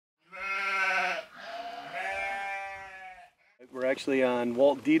actually on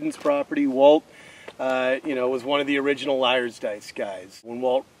Walt Deaden's property. Walt, was one of the original Liar's Dice guys. When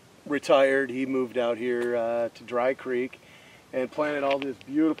Walt retired, he moved out here to Dry Creek and planted all this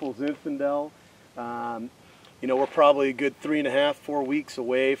beautiful Zinfandel. We're probably a good 3.5, 4 weeks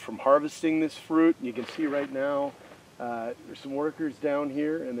away from harvesting this fruit. You can see right now there's some workers down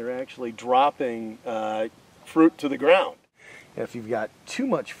here, and they're actually dropping fruit to the ground. If you've got too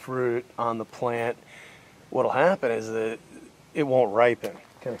much fruit on the plant, what'll happen is that it won't ripen.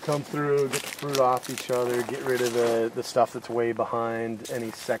 Kind of come through, get the fruit off each other, get rid of the stuff that's way behind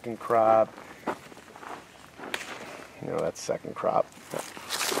any second crop. That's second crop.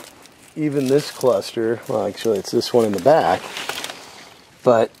 Even this cluster, well, actually it's this one in the back,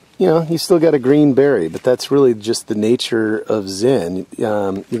 but you still got a green berry, but that's really just the nature of Zin.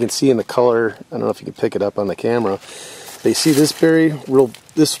 You can see in the color, I don't know if you can pick it up on the camera, but you see this berry,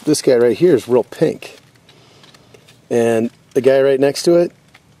 this guy right here is real pink. And the guy right next to it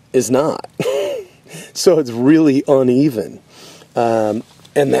is not. So it's really uneven. And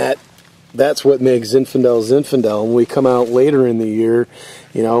that's what makes Zinfandel Zinfandel. When we come out later in the year,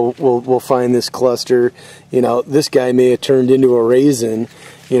 we'll find this cluster. This guy may have turned into a raisin,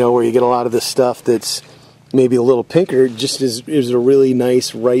 where you get a lot of the stuff that's maybe a little pinker, just is a really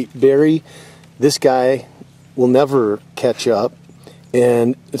nice ripe berry. This guy will never catch up,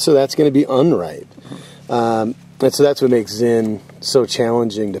 and so that's going to be unripe. And so that's what makes Zin so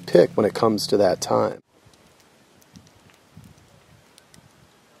challenging to pick when it comes to that time.